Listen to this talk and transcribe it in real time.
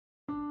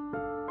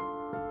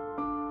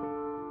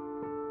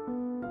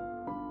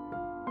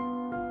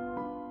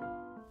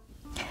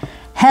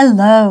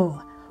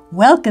Hello,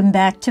 welcome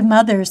back to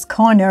Mother's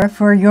Corner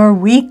for your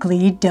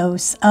weekly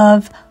dose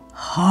of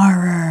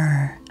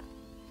horror.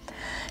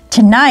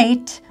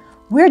 Tonight,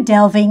 we're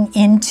delving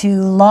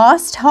into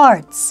Lost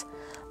Hearts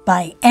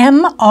by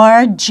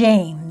M.R.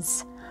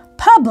 James,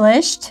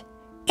 published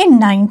in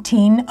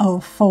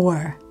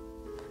 1904.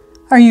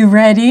 Are you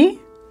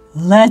ready?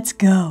 Let's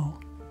go.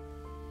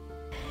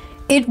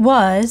 It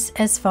was,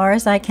 as far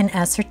as I can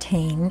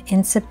ascertain,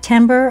 in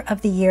September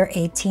of the year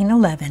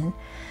 1811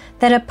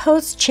 that a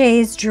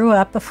post-chaise drew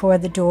up before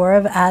the door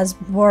of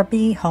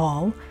Aswarby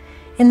Hall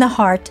in the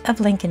heart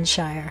of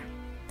Lincolnshire.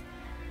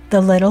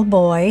 The little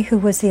boy, who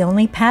was the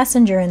only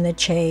passenger in the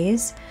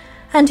chaise,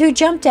 and who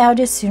jumped out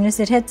as soon as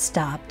it had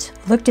stopped,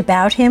 looked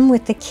about him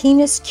with the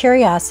keenest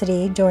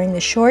curiosity during the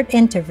short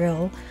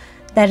interval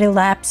that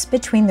elapsed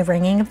between the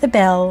ringing of the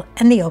bell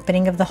and the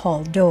opening of the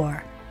hall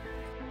door.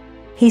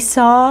 He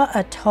saw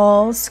a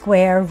tall,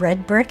 square,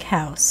 red-brick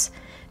house,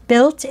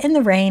 built in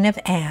the reign of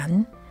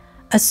Anne.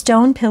 A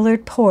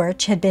stone-pillared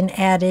porch had been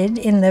added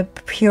in the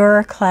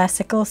pure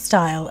classical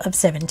style of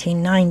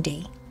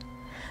 1790.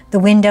 The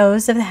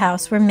windows of the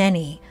house were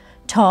many,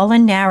 tall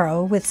and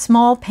narrow, with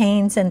small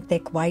panes and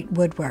thick white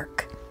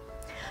woodwork.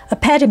 A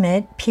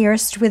pediment,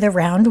 pierced with a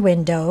round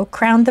window,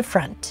 crowned the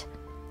front.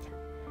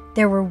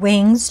 There were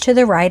wings to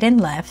the right and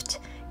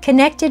left,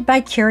 connected by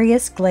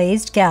curious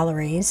glazed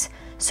galleries,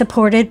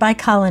 supported by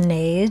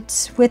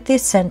colonnades with the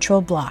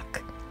central block.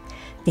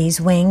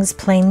 These wings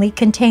plainly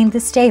contained the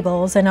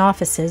stables and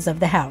offices of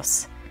the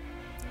house.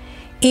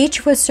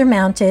 Each was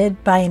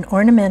surmounted by an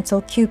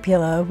ornamental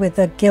cupola with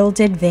a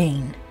gilded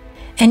vane.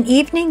 An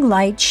evening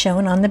light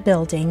shone on the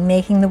building,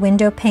 making the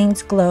window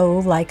panes glow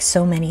like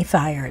so many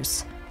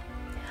fires.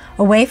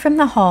 Away from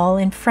the hall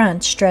in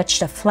front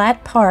stretched a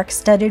flat park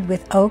studded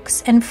with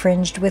oaks and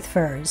fringed with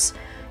firs,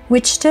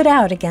 which stood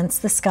out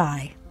against the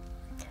sky.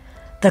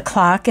 The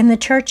clock in the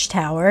church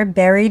tower,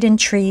 buried in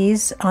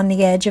trees on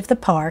the edge of the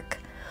park,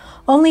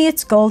 only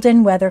its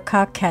golden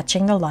weathercock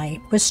catching the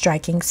light, was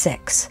striking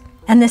 6,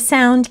 and the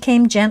sound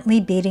came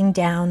gently beating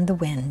down the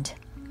wind.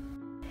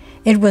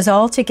 It was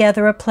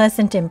altogether a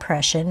pleasant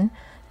impression,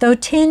 though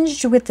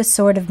tinged with the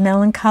sort of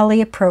melancholy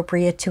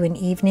appropriate to an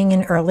evening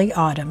in early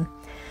autumn,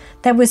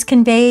 that was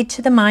conveyed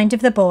to the mind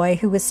of the boy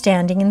who was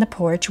standing in the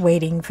porch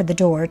waiting for the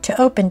door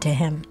to open to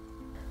him.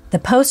 The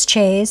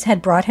post-chaise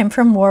had brought him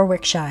from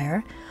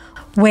Warwickshire,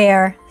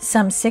 where,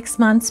 some 6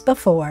 months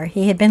before,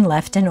 he had been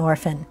left an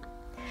orphan.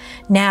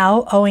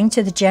 Now, owing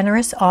to the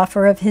generous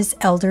offer of his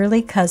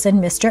elderly cousin,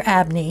 Mr.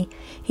 Abney,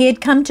 he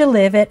had come to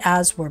live at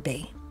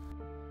Aswarby.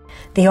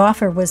 The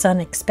offer was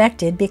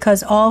unexpected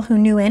because all who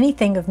knew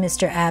anything of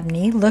Mr.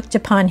 Abney looked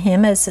upon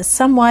him as a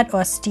somewhat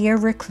austere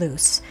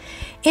recluse,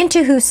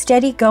 into whose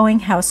steady-going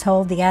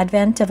household the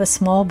advent of a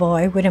small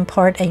boy would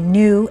impart a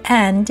new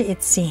and,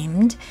 it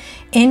seemed,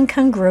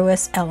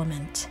 incongruous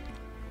element.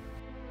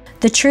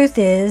 The truth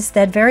is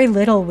that very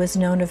little was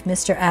known of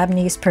Mr.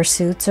 Abney's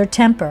pursuits or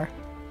temper.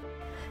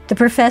 The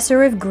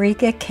professor of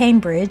Greek at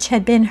Cambridge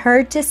had been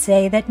heard to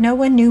say that no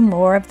one knew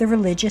more of the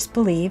religious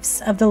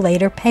beliefs of the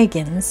later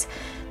pagans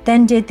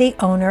than did the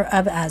owner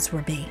of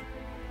Aswarby.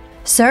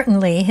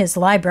 Certainly his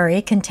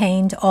library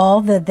contained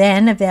all the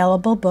then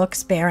available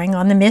books bearing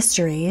on the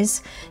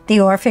mysteries, the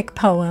Orphic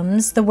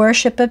poems, the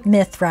worship of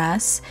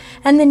Mithras,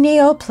 and the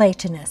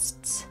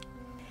Neoplatonists.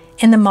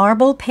 In the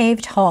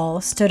marble-paved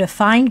hall stood a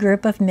fine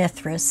group of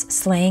Mithras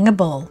slaying a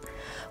bull,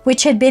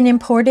 which had been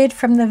imported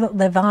from the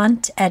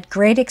Levant at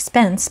great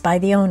expense by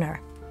the owner.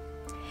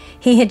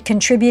 He had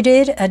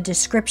contributed a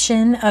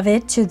description of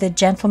it to the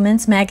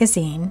Gentleman's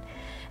Magazine,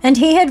 and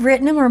he had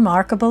written a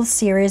remarkable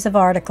series of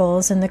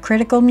articles in the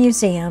Critical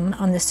Museum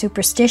on the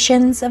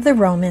superstitions of the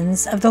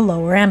Romans of the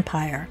Lower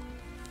Empire.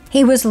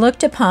 He was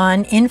looked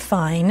upon, in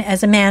fine,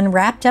 as a man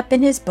wrapped up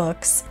in his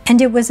books, and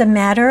it was a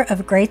matter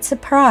of great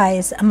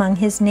surprise among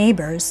his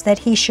neighbors that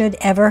he should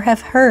ever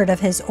have heard of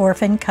his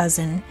orphan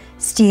cousin,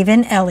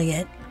 Stephen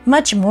Elliott,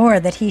 much more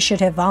that he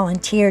should have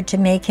volunteered to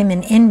make him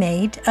an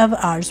inmate of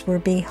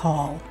Aswarby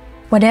Hall.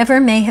 Whatever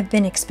may have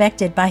been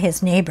expected by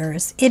his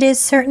neighbors, it is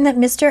certain that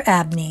Mr.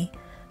 Abney,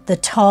 the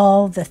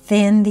tall, the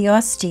thin, the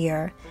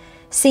austere,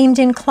 seemed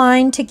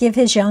inclined to give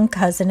his young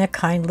cousin a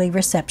kindly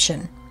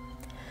reception.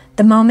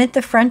 The moment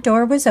the front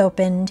door was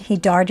opened, he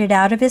darted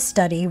out of his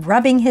study,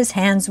 rubbing his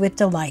hands with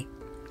delight.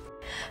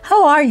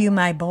 "How are you,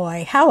 my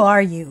boy? How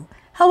are you?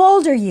 How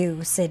old are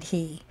you?" said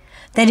he.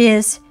 "That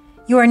is,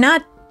 you are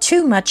not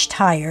too much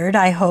tired,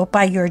 I hope,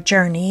 by your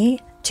journey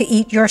to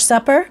eat your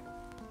supper?"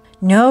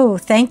 "No,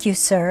 thank you,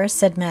 sir,"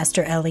 said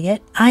Master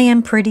Elliott. "I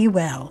am pretty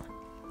well."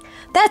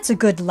 "That's a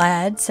good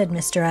lad," said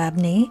Mr.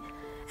 Abney.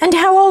 "And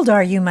how old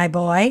are you, my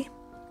boy?"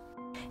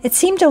 It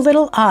seemed a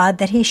little odd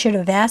that he should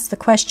have asked the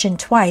question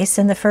twice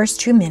in the first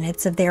 2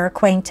 minutes of their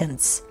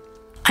acquaintance.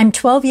 "I'm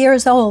 12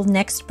 years old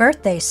next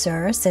birthday,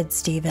 sir," said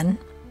Stephen.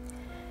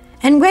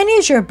 "And when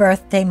is your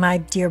birthday, my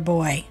dear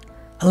boy?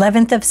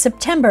 11th of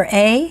September,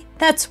 eh?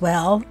 That's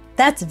well.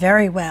 That's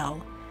very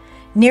well.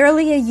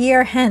 Nearly a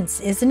year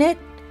hence, isn't it?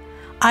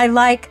 I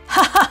like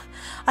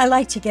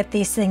to get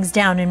these things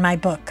down in my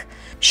book.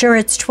 Sure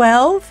it's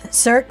 12?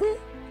 Certain?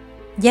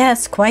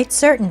 Yes, quite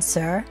certain,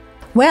 sir.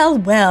 Well,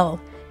 well,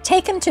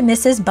 take him to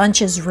Mrs.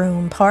 Bunch's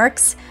room,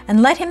 Parks,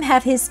 and let him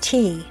have his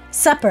tea,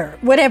 supper,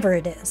 whatever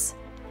it is.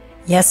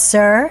 Yes,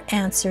 sir,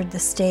 answered the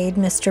staid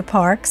Mr.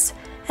 Parks,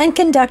 and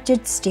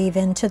conducted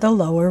Stephen to the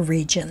lower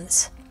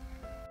regions.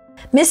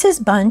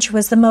 Mrs. Bunch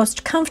was the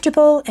most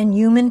comfortable and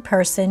human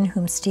person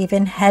whom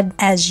Stephen had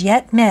as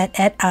yet met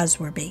at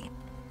Oswerby.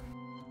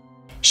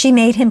 She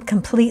made him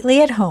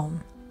completely at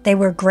home. They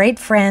were great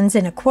friends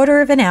in a quarter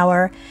of an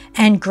hour,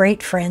 and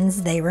great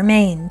friends they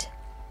remained.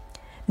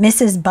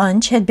 Mrs.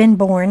 Bunch had been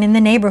born in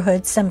the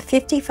neighborhood some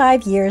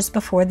 55 years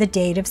before the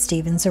date of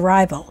Stephen's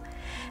arrival,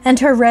 and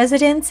her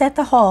residence at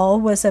the Hall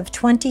was of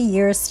 20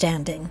 years'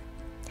 standing.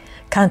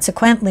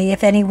 Consequently,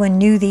 if anyone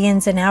knew the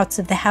ins and outs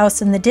of the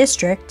house in the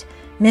district,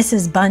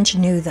 Mrs. Bunch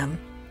knew them,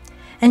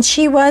 and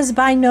she was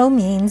by no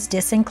means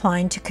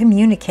disinclined to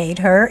communicate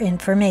her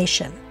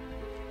information.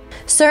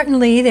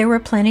 Certainly, there were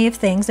plenty of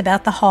things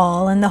about the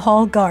Hall and the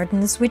Hall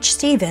gardens which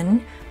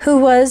Stephen, who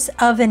was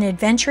of an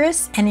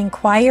adventurous and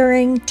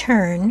inquiring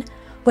turn,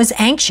 was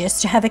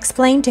anxious to have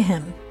explained to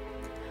him.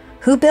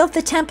 Who built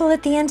the temple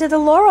at the end of the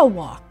Laurel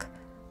Walk?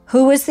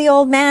 Who was the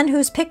old man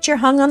whose picture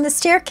hung on the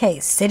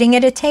staircase, sitting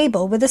at a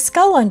table with a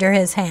skull under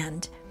his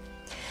hand?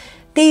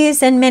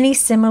 These and many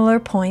similar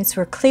points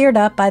were cleared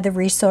up by the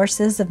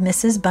resources of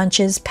Mrs.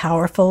 Bunch's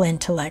powerful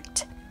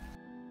intellect.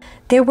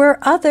 There were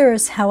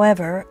others,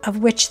 however, of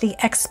which the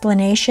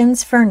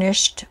explanations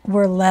furnished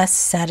were less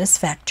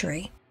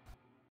satisfactory.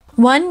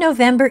 One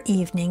November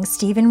evening,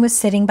 Stephen was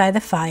sitting by the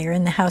fire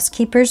in the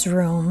housekeeper's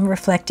room,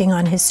 reflecting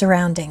on his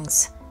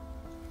surroundings.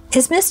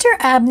 "Is Mr.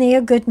 Abney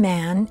a good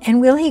man,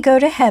 and will he go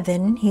to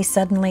heaven?" he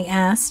suddenly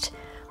asked,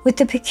 with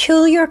the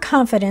peculiar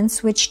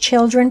confidence which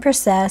children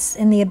possess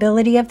in the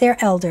ability of their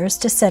elders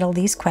to settle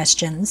these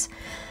questions,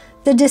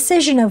 the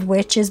decision of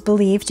which is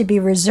believed to be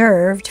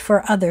reserved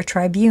for other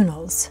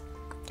tribunals.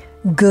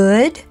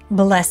 "Good?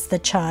 Bless the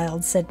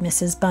child," said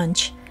Mrs.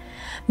 Bunch.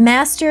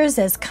 "Master's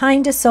as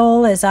kind a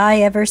soul as I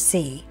ever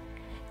see.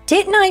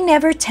 Didn't I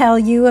never tell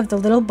you of the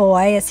little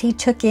boy as he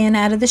took in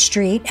out of the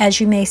street,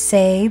 as you may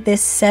say,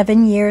 this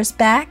 7 years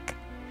back?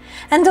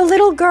 And the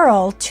little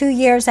girl 2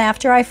 years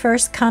after I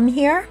first come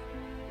here?"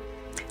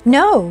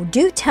 "No,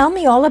 do tell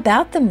me all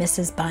about them,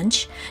 Mrs.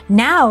 Bunch.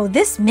 Now,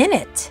 this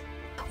minute."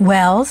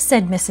 "Well,"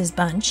 said Mrs.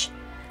 Bunch,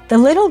 "the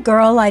little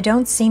girl I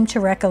don't seem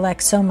to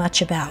recollect so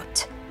much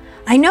about.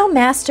 I know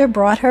Master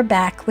brought her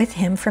back with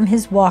him from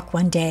his walk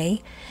one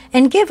day,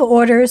 and give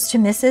orders to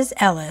Mrs.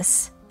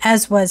 Ellis,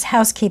 as was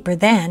housekeeper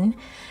then,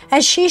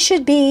 as she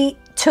should be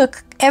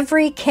took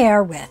every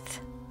care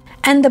with.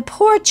 And the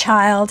poor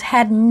child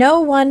had no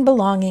one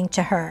belonging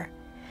to her.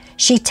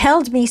 She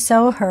telled me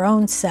so her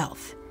own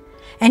self.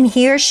 And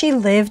here she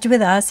lived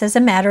with us as a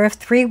matter of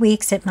 3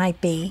 weeks it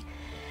might be,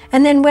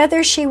 and then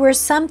whether she were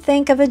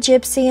somethink of a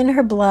gypsy in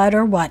her blood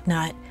or what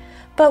not,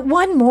 but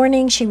one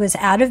morning she was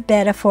out of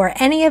bed afore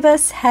any of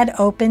us had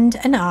opened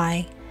an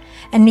eye,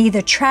 and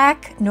neither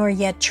track nor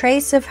yet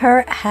trace of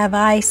her have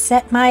I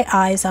set my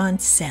eyes on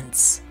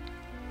since.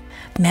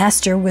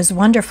 Master was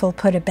wonderful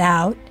put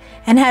about,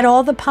 and had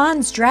all the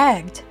ponds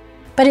dragged,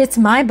 but it's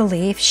my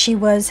belief she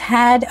was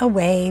had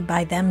away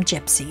by them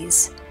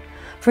gypsies,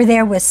 for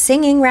there was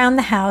singing round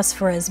the house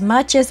for as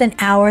much as an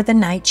hour the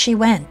night she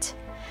went,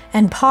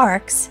 and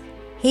Parks,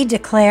 he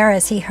declare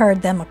as he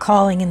heard them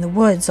a-calling in the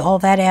woods all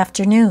that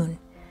afternoon.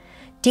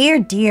 Dear,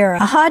 dear,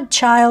 a odd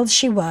child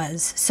she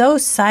was, so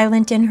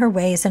silent in her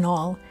ways and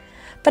all.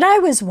 But I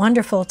was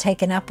wonderful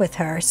taken up with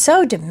her,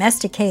 so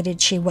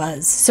domesticated she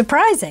was,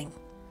 surprising."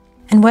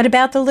 "And what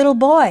about the little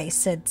boy?"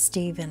 said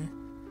Stephen.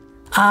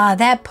 "Ah,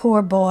 that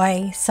poor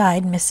boy,"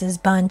 sighed Mrs.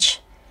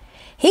 Bunch.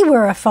 "He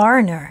were a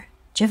foreigner.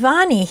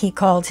 Giovanni he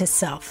called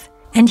hisself,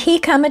 and he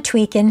come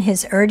a-tweaking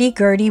his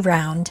urdy-gurdy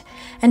round,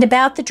 and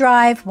about the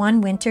drive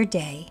one winter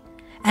day,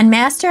 and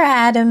Master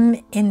had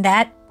him in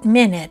that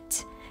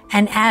minute,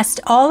 and asked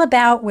all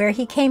about where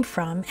he came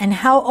from, and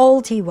how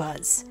old he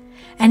was,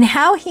 and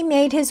how he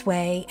made his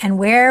way, and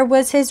where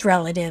was his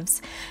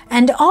relatives,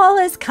 and all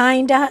as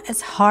kinda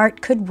as heart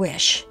could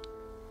wish.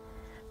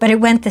 But it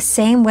went the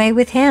same way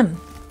with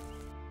him.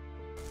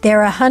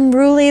 They're a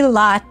hunruly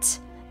lot,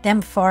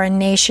 them foreign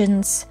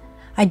nations,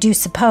 I do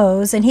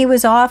suppose, and he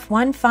was off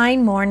one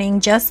fine morning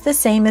just the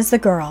same as the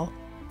girl.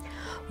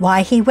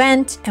 Why he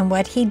went and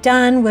what he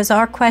done was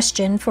our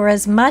question for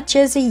as much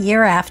as a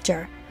year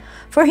after,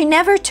 for he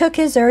never took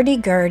his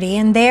urdy-gurdy,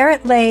 and there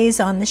it lays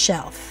on the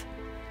shelf."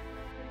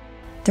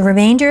 The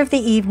remainder of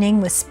the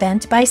evening was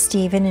spent by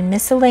Stephen in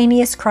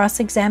miscellaneous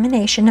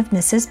cross-examination of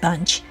Mrs.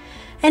 Bunch,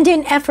 and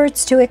in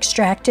efforts to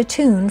extract a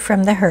tune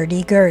from the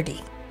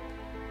hurdy-gurdy.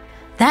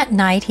 That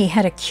night he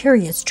had a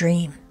curious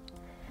dream.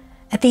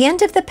 At the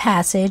end of the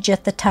passage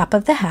at the top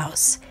of the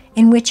house,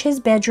 in which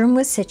his bedroom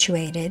was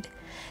situated,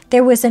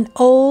 there was an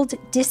old,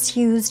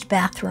 disused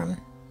bathroom.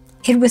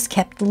 It was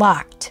kept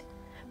locked,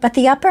 but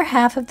the upper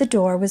half of the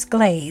door was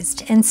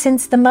glazed, and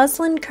since the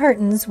muslin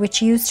curtains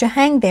which used to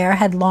hang there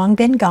had long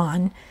been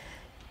gone,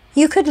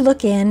 You could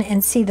look in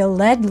and see the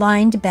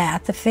lead-lined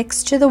bath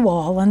affixed to the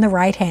wall on the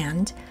right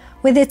hand,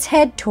 with its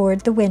head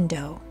toward the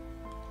window.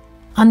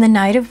 On the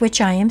night of which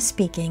I am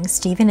speaking,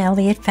 Stephen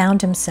Elliott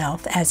found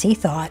himself, as he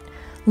thought,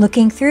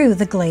 looking through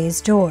the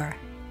glazed door.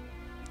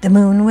 The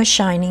moon was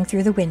shining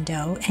through the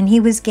window, and he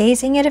was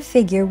gazing at a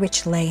figure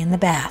which lay in the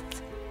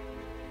bath.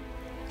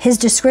 His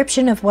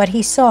description of what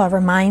he saw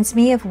reminds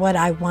me of what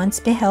I once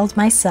beheld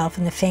myself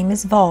in the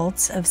famous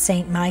vaults of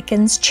St.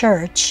 Michan's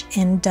Church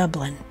in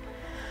Dublin,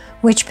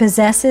 which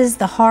possesses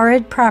the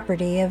horrid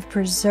property of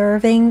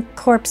preserving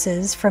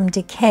corpses from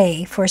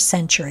decay for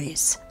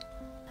centuries.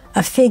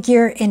 A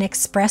figure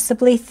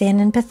inexpressibly thin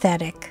and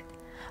pathetic,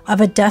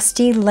 of a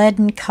dusty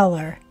leaden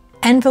color,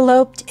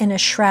 enveloped in a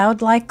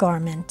shroud-like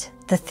garment,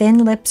 the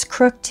thin lips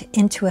crooked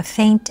into a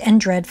faint and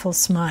dreadful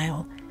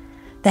smile,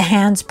 the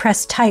hands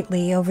pressed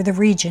tightly over the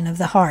region of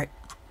the heart.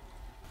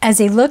 As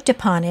he looked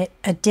upon it,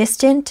 a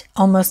distant,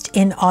 almost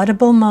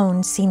inaudible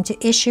moan seemed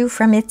to issue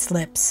from its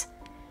lips,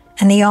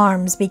 and the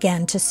arms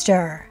began to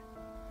stir.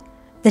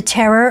 The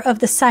terror of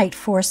the sight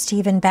forced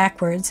Stephen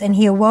backwards, and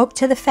he awoke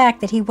to the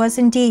fact that he was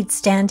indeed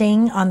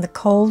standing on the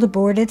cold,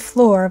 boarded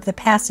floor of the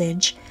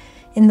passage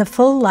in the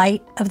full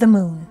light of the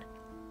moon.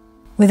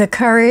 With a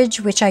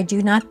courage which I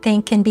do not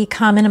think can be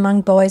common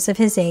among boys of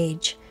his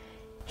age,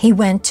 he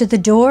went to the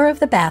door of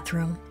the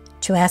bathroom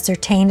to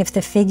ascertain if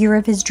the figure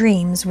of his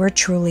dreams were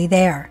truly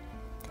there.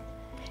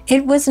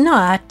 It was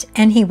not,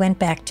 and he went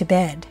back to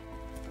bed.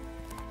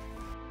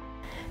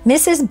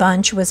 Mrs.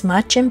 Bunch was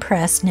much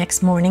impressed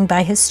next morning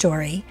by his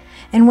story,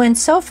 and went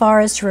so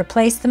far as to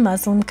replace the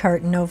muslin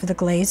curtain over the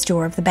glazed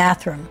door of the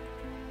bathroom.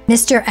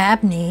 Mr.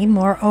 Abney,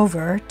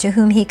 moreover, to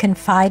whom he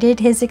confided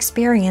his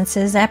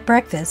experiences at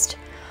breakfast,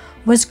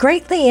 was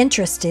greatly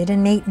interested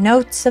and made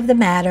notes of the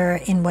matter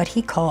in what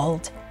he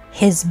called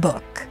his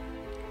book.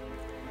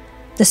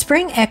 The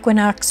spring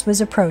equinox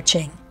was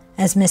approaching,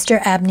 as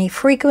Mr. Abney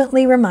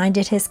frequently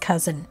reminded his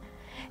cousin,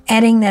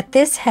 adding that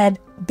this had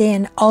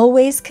been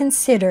always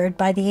considered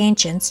by the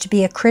ancients to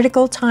be a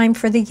critical time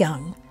for the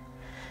young,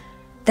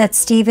 that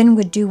Stephen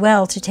would do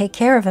well to take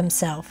care of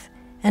himself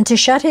and to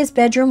shut his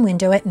bedroom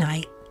window at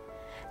night,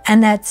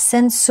 and that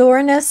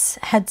Censorinus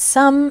had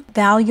some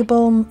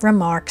valuable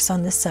remarks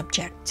on the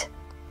subject.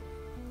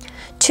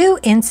 Two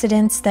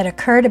incidents that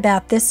occurred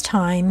about this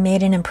time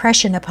made an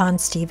impression upon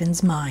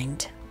Stephen's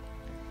mind.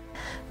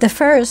 The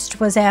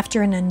first was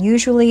after an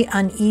unusually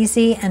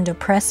uneasy and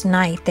oppressed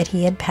night that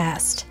he had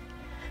passed,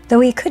 though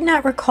he could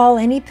not recall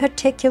any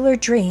particular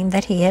dream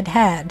that he had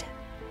had.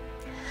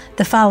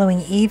 The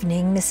following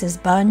evening,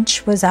 Mrs.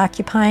 Bunch was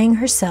occupying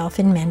herself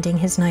in mending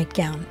his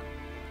nightgown.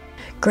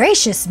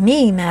 "Gracious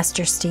me,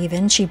 Master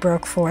Stephen," she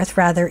broke forth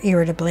rather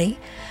irritably,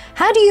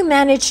 "how do you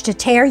manage to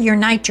tear your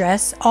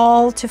nightdress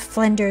all to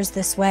flinders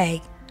this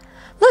way?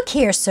 Look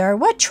here, sir,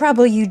 what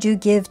trouble you do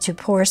give to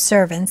poor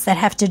servants that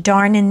have to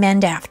darn and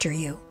mend after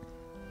you."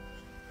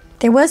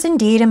 There was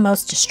indeed a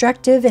most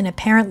destructive and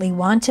apparently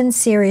wanton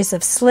series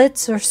of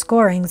slits or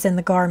scorings in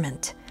the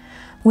garment,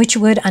 which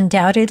would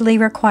undoubtedly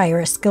require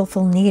a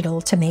skillful needle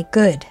to make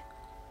good.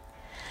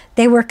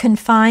 They were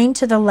confined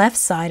to the left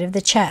side of the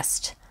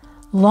chest,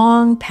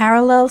 long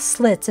parallel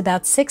slits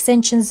about 6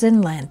 inches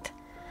in length,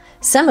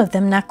 some of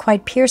them not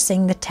quite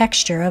piercing the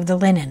texture of the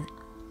linen.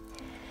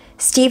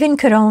 Stephen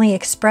could only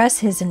express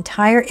his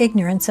entire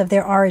ignorance of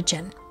their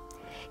origin.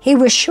 He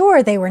was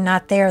sure they were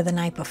not there the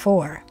night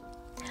before.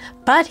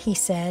 "But," he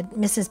said,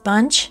 "Mrs.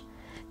 Bunch,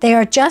 they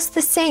are just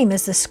the same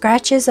as the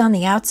scratches on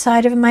the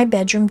outside of my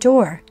bedroom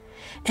door,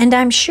 and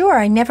I'm sure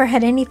I never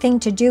had anything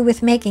to do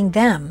with making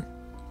them."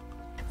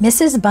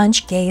 Mrs.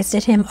 Bunch gazed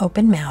at him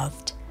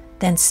open-mouthed,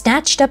 then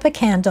snatched up a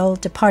candle,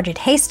 departed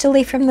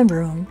hastily from the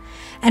room,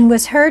 and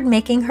was heard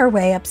making her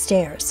way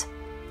upstairs.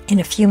 In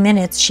a few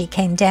minutes she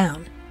came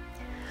down.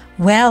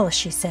 "Well,"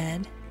 she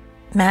said,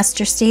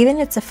 "Master Stephen,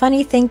 it's a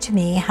funny thing to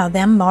me how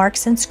them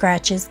marks and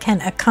scratches can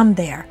come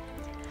there.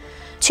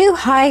 Too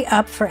high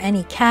up for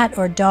any cat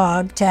or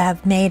dog to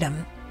have made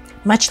 'em,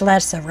 much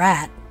less a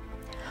rat.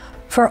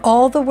 For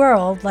all the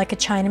world like a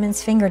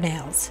Chinaman's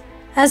fingernails,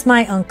 as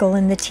my uncle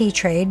in the tea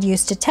trade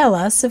used to tell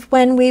us of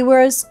when we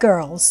were as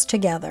girls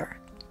together.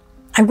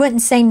 I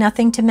wouldn't say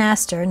nothing to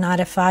master,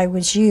 not if I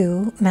was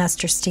you,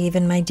 Master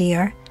Stephen, my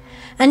dear,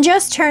 and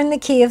just turn the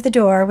key of the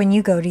door when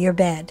you go to your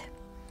bed.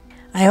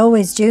 I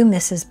always do,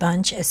 Mrs.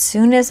 Bunch, as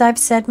soon as I've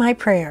said my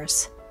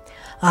prayers.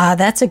 Ah,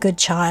 that's a good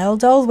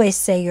child. Always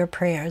say your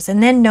prayers,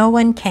 and then no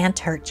one can't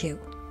hurt you."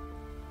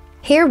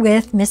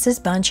 Herewith,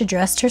 Mrs. Bunch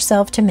addressed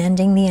herself to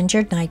mending the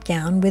injured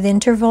nightgown, with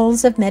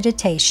intervals of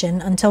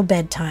meditation until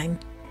bedtime.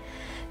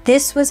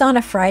 This was on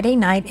a Friday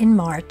night in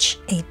March,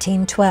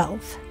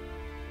 1812.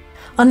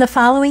 On the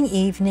following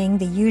evening,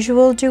 the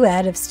usual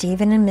duet of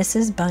Stephen and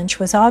Mrs. Bunch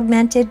was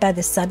augmented by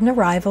the sudden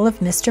arrival of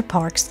Mr.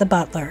 Parks, the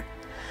butler,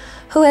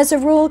 who as a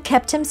rule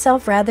kept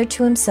himself rather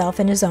to himself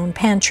in his own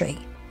pantry.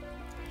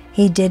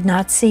 He did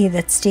not see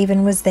that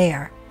Stephen was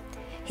there.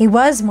 He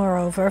was,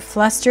 moreover,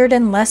 flustered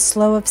and less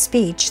slow of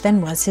speech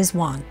than was his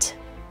wont.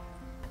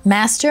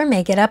 "Master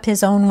may get up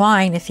his own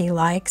wine if he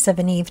likes of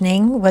an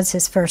evening," was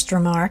his first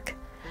remark.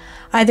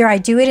 Either I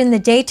do it in the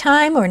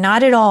daytime or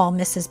not at all,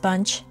 Mrs.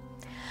 Bunch.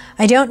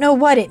 I don't know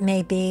what it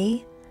may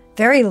be.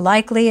 Very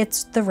likely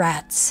it's the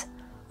rats,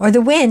 or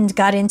the wind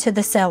got into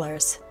the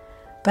cellars.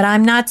 But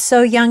I'm not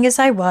so young as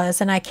I was,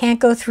 and I can't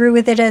go through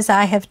with it as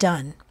I have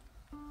done.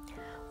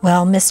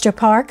 Well, Mr.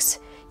 Parks,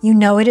 you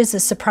know it is a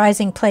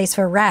surprising place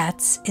for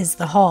rats, is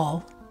the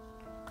hall.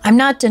 I'm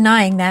not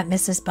denying that,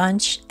 Mrs.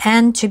 Bunch,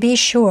 and to be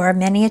sure,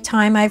 many a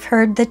time I've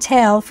heard the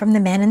tale from the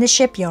men in the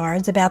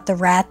shipyards about the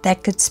rat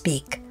that could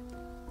speak.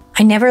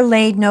 I never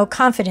laid no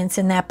confidence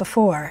in that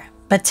before,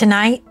 but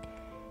tonight,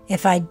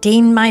 if I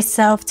deemed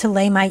myself to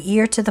lay my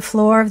ear to the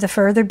floor of the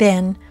further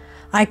bin,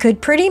 I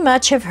could pretty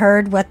much have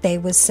heard what they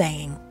was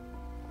saying.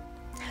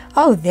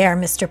 Oh, there,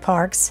 Mr.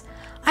 Parks,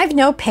 I've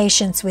no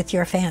patience with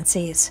your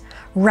fancies.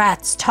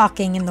 Rats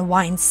talking in the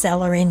wine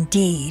cellar,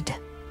 indeed.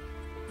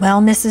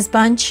 Well, Mrs.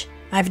 Bunch,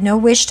 I've no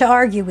wish to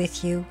argue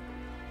with you.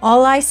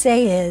 All I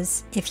say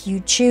is, if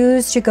you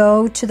choose to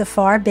go to the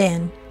far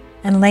bin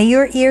and lay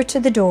your ear to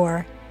the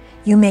door,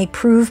 you may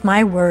prove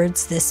my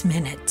words this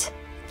minute.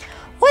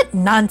 What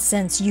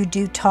nonsense you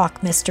do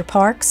talk, Mr.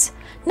 Parks.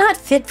 Not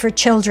fit for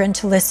children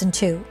to listen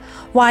to.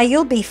 Why,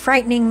 you'll be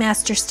frightening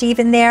Master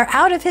Stephen there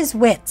out of his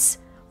wits.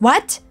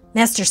 What?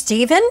 Master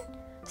Stephen?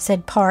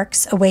 Said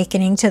Parks,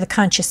 awakening to the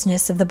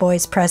consciousness of the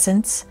boy's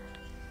presence.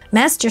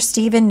 Master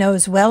Stephen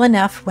knows well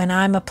enough when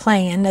I'm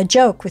a-playin' a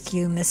joke with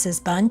you,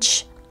 Mrs.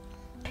 Bunch.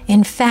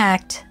 In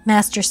fact,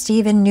 Master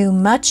Stephen knew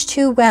much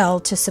too well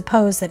to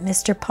suppose that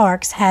Mr.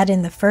 Parks had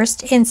in the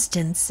first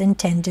instance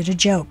intended a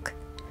joke.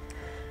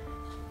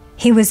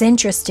 He was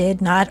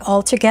interested not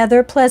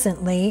altogether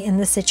pleasantly in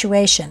the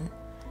situation,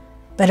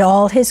 but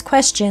all his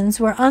questions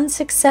were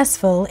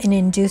unsuccessful in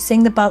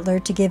inducing the butler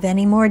to give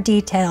any more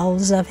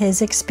details of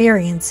his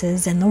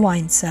experiences in the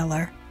wine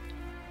cellar.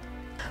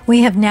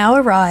 We have now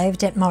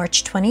arrived at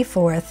March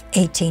 24th,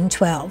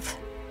 1812.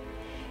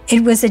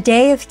 It was a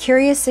day of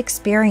curious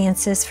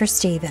experiences for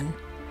Stephen,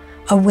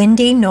 a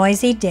windy,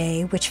 noisy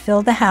day which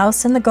filled the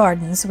house and the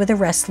gardens with a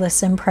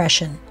restless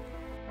impression.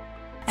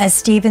 As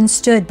Stephen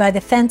stood by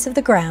the fence of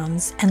the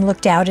grounds and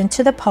looked out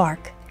into the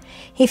park,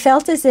 he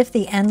felt as if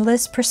the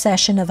endless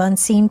procession of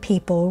unseen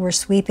people were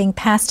sweeping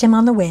past him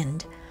on the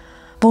wind,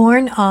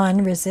 borne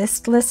on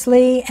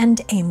resistlessly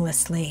and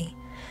aimlessly,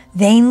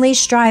 vainly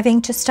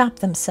striving to stop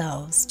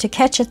themselves, to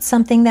catch at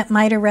something that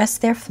might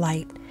arrest their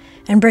flight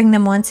and bring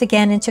them once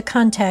again into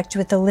contact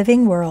with the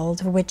living world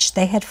of which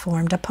they had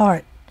formed a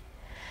part.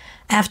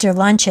 After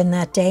luncheon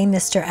that day,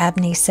 Mr.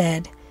 Abney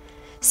said,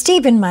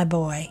 "Stephen, my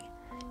boy,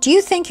 do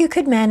you think you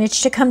could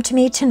manage to come to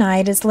me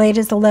tonight as late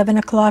as 11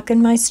 o'clock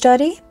in my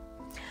study?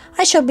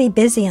 I shall be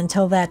busy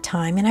until that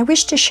time, and I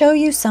wish to show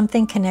you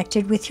something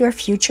connected with your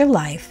future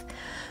life,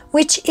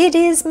 which it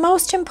is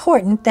most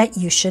important that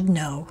you should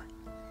know.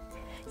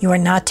 You are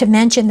not to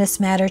mention this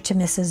matter to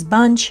Mrs.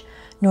 Bunch,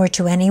 nor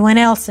to anyone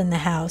else in the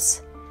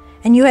house,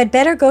 and you had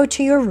better go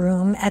to your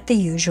room at the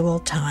usual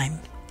time."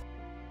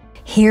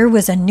 Here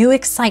was a new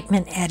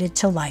excitement added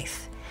to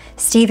life.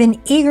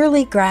 Stephen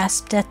eagerly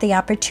grasped at the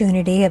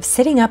opportunity of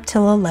sitting up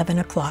till 11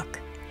 o'clock.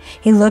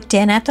 He looked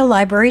in at the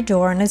library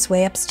door on his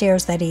way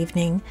upstairs that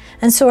evening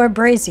and saw a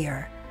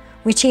brazier,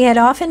 which he had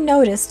often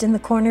noticed in the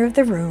corner of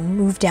the room,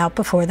 moved out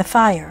before the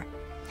fire.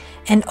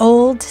 An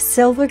old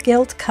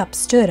silver-gilt cup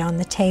stood on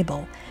the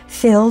table,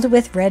 filled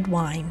with red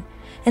wine,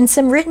 and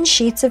some written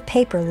sheets of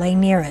paper lay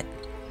near it.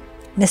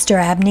 Mr.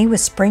 Abney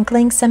was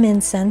sprinkling some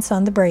incense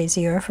on the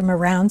brazier from a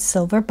round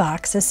silver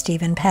box as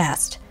Stephen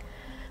passed,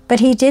 but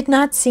he did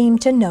not seem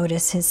to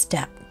notice his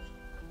step.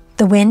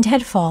 The wind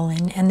had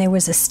fallen, and there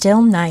was a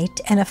still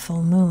night and a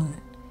full moon.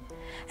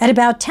 At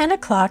about 10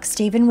 o'clock,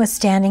 Stephen was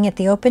standing at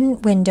the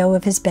open window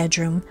of his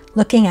bedroom,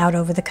 looking out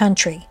over the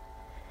country.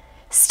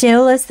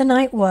 Still as the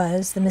night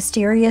was, the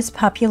mysterious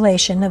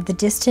population of the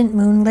distant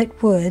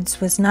moonlit woods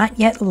was not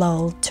yet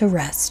lulled to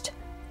rest.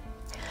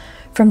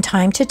 From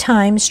time to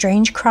time,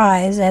 strange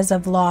cries as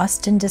of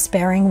lost and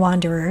despairing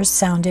wanderers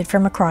sounded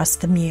from across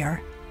the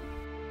mere.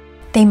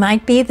 They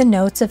might be the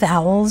notes of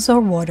owls or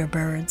water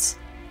birds,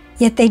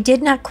 yet they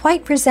did not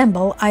quite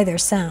resemble either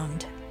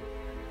sound.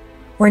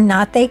 Were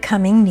not they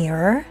coming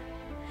nearer?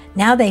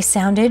 Now they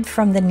sounded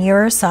from the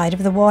nearer side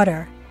of the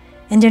water,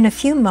 and in a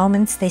few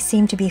moments they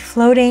seemed to be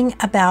floating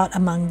about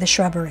among the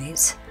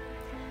shrubberies.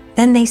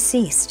 Then they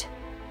ceased.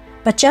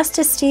 But just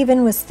as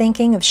Stephen was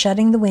thinking of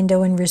shutting the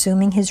window and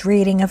resuming his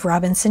reading of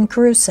Robinson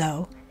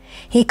Crusoe,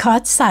 he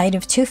caught sight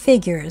of two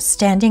figures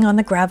standing on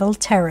the gravel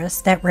terrace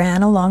that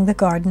ran along the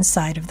garden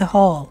side of the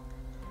hall.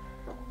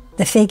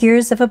 The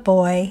figures of a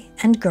boy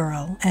and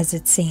girl, as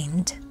it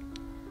seemed.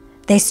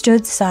 They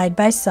stood side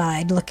by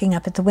side, looking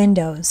up at the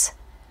windows.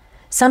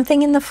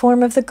 Something in the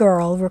form of the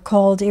girl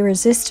recalled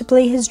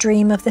irresistibly his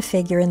dream of the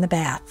figure in the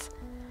bath.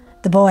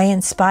 The boy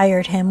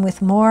inspired him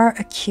with more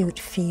acute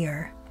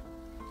fear.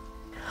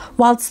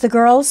 Whilst the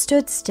girl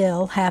stood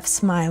still, half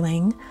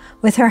smiling,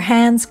 with her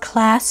hands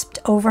clasped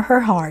over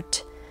her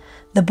heart,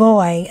 the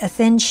boy, a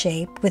thin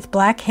shape, with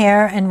black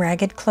hair and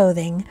ragged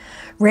clothing,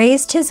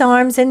 raised his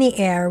arms in the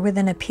air with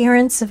an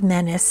appearance of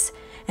menace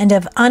and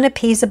of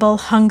unappeasable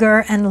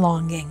hunger and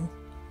longing.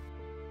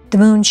 The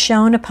moon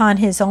shone upon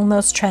his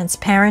almost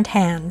transparent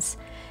hands,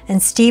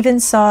 and Stephen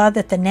saw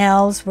that the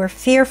nails were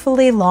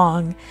fearfully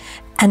long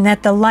and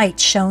that the light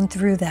shone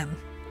through them.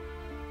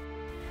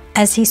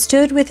 As he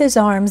stood with his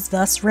arms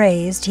thus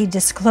raised, he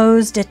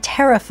disclosed a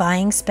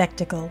terrifying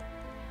spectacle.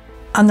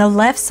 On the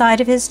left side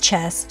of his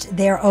chest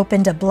there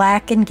opened a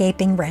black and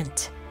gaping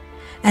rent,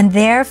 and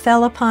there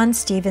fell upon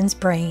Stephen's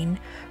brain,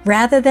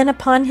 rather than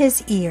upon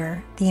his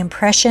ear, the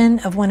impression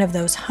of one of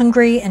those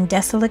hungry and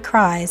desolate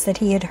cries that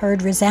he had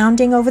heard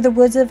resounding over the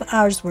woods of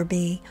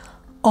Arswerby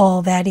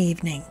all that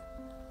evening.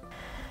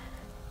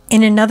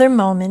 In another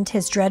moment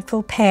his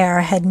dreadful pair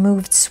had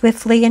moved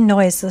swiftly and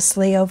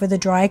noiselessly over the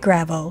dry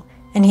gravel,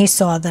 and he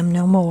saw them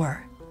no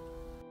more.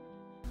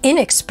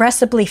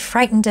 Inexpressibly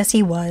frightened as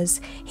he was,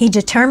 he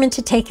determined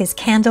to take his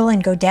candle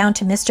and go down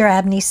to Mr.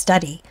 Abney's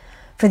study,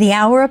 for the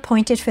hour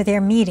appointed for their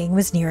meeting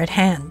was near at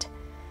hand.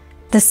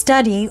 The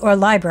study, or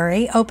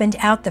library, opened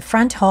out the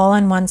front hall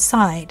on one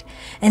side,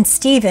 and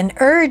Stephen,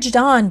 urged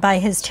on by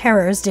his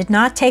terrors, did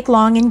not take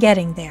long in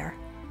getting there.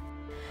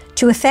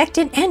 To effect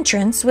an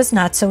entrance was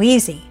not so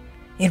easy.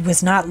 It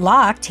was not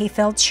locked, he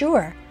felt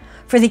sure,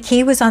 for the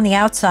key was on the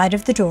outside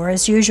of the door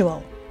as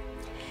usual.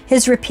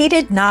 His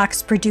repeated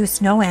knocks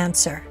produced no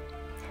answer.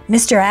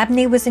 Mr.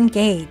 Abney was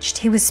engaged.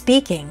 He was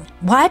speaking.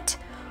 What?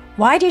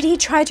 Why did he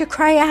try to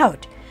cry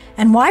out?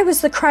 And why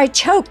was the cry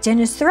choked in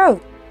his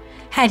throat?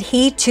 Had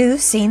he, too,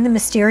 seen the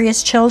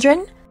mysterious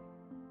children?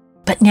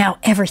 But now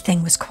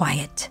everything was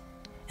quiet,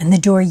 and the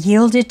door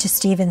yielded to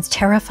Stephen's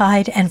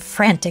terrified and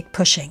frantic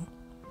pushing.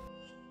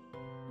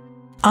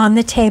 On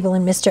the table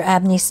in Mr.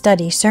 Abney's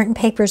study, certain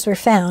papers were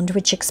found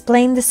which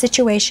explained the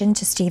situation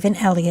to Stephen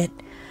Elliott,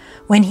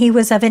 when he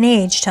was of an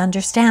age to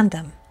understand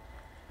them.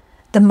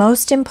 The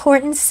most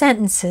important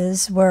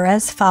sentences were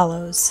as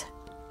follows.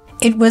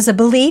 It was a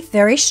belief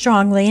very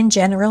strongly and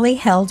generally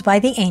held by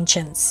the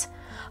ancients,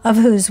 of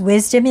whose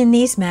wisdom in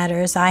these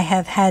matters I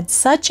have had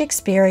such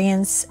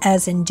experience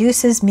as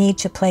induces me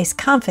to place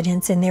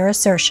confidence in their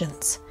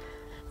assertions,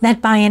 that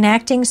by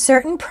enacting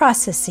certain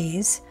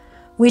processes,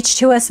 which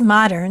to us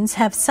moderns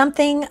have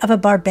something of a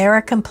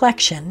barbaric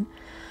complexion,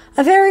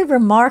 a very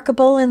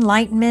remarkable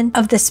enlightenment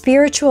of the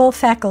spiritual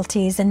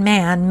faculties in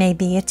man may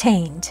be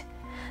attained.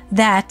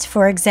 That,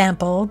 for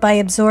example, by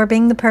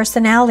absorbing the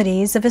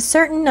personalities of a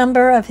certain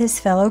number of his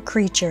fellow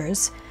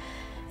creatures,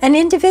 an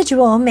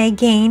individual may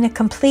gain a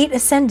complete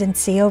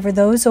ascendancy over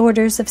those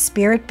orders of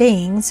spirit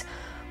beings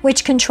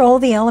which control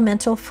the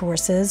elemental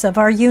forces of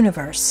our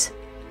universe.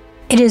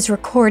 It is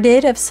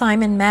recorded of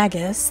Simon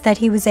Magus that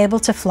he was able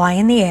to fly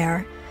in the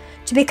air,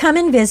 to become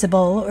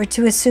invisible, or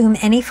to assume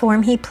any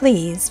form he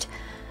pleased,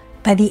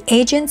 by the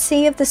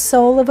agency of the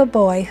soul of a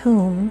boy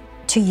whom,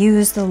 to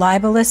use the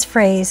libellous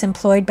phrase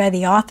employed by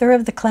the author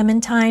of the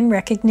Clementine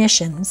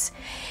Recognitions,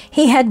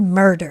 he had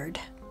murdered.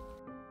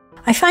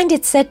 I find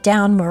it set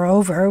down,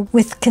 moreover,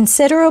 with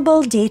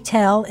considerable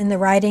detail in the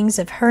writings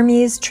of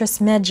Hermes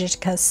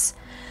Trismegistus,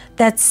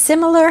 that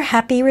similar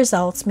happy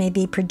results may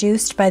be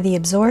produced by the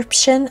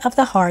absorption of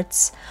the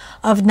hearts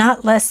of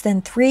not less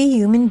than 3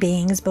 human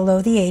beings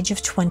below the age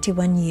of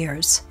 21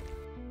 years.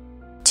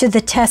 To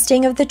the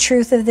testing of the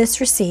truth of this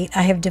receipt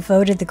I have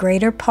devoted the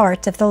greater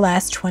part of the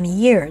last 20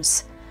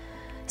 years,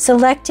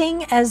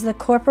 selecting as the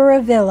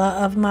corpora villa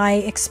of my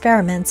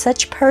experiment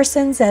such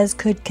persons as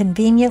could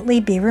conveniently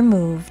be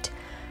removed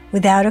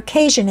without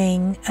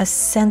occasioning a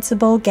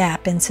sensible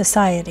gap in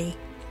society.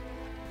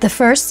 The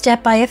first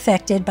step I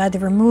effected by the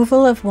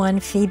removal of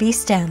one Phoebe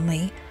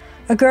Stanley,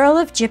 a girl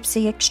of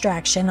gypsy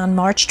extraction, on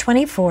March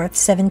 24,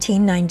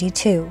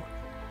 1792.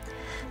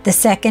 The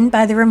second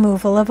by the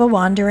removal of a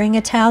wandering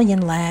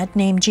Italian lad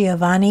named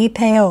Giovanni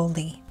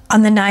Paoli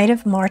on the night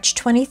of March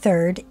 23,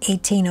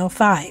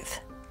 1805.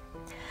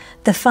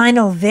 The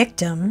final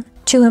victim,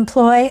 to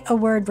employ a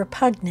word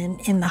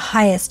repugnant in the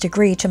highest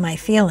degree to my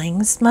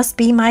feelings, must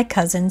be my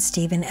cousin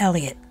Stephen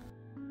Elliott.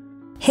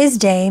 His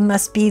day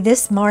must be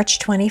this March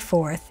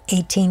 24,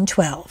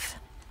 1812.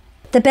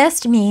 The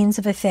best means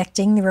of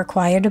effecting the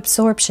required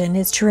absorption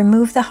is to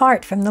remove the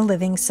heart from the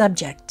living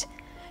subject,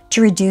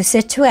 to reduce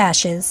it to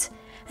ashes,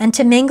 and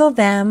to mingle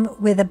them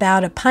with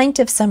about a pint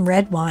of some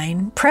red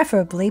wine,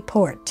 preferably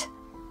port.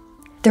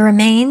 The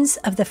remains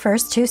of the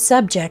first 2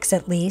 subjects,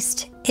 at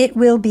least, it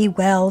will be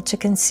well to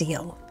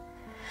conceal.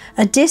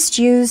 A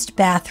disused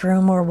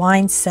bathroom or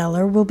wine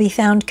cellar will be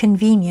found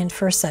convenient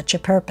for such a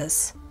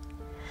purpose.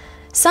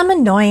 Some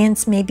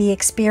annoyance may be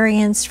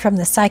experienced from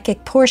the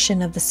psychic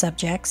portion of the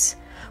subjects,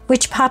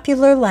 which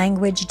popular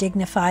language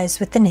dignifies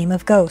with the name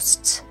of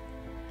ghosts.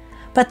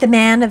 But the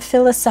man of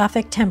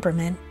philosophic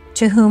temperament,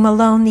 to whom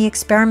alone the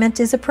experiment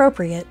is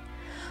appropriate,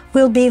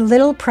 will be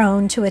little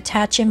prone to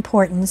attach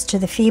importance to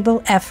the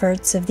feeble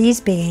efforts of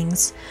these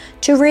beings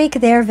to wreak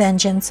their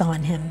vengeance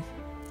on him.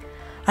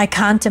 I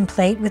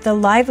contemplate with the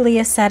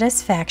liveliest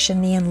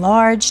satisfaction the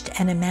enlarged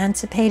and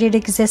emancipated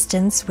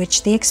existence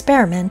which the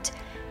experiment,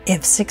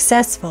 if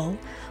successful,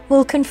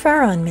 will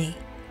confer on me,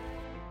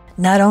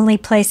 not only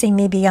placing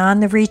me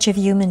beyond the reach of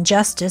human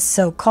justice,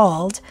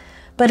 so-called,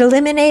 but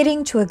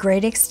eliminating to a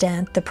great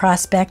extent the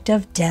prospect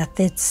of death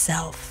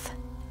itself.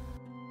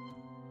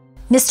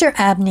 Mr.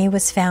 Abney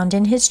was found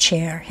in his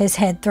chair, his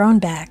head thrown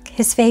back,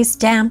 his face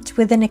damped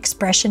with an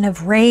expression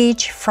of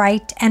rage,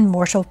 fright, and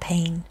mortal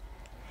pain.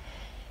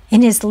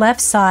 In his left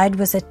side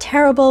was a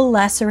terrible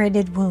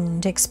lacerated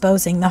wound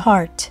exposing the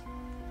heart.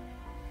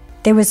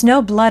 There was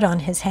no blood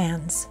on his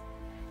hands,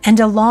 and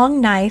a long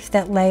knife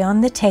that lay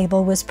on the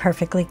table was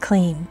perfectly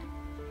clean.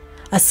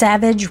 A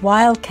savage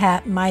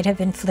wildcat might have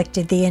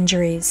inflicted the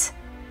injuries.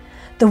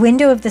 The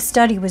window of the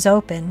study was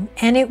open,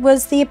 and it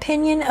was the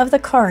opinion of the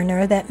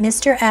coroner that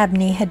Mr.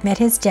 Abney had met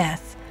his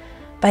death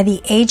by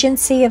the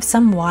agency of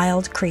some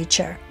wild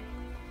creature.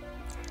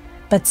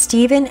 But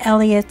Stephen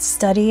Elliott's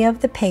study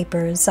of the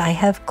papers I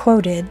have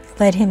quoted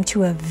led him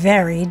to a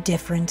very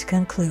different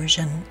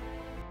conclusion.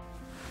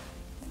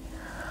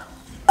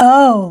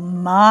 Oh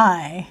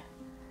my!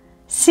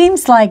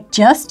 Seems like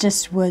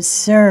justice was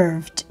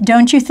served,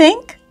 don't you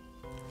think?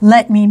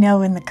 Let me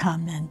know in the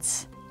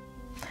comments.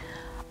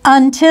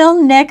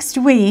 Until next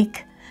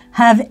week,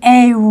 have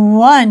a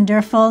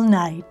wonderful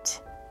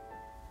night.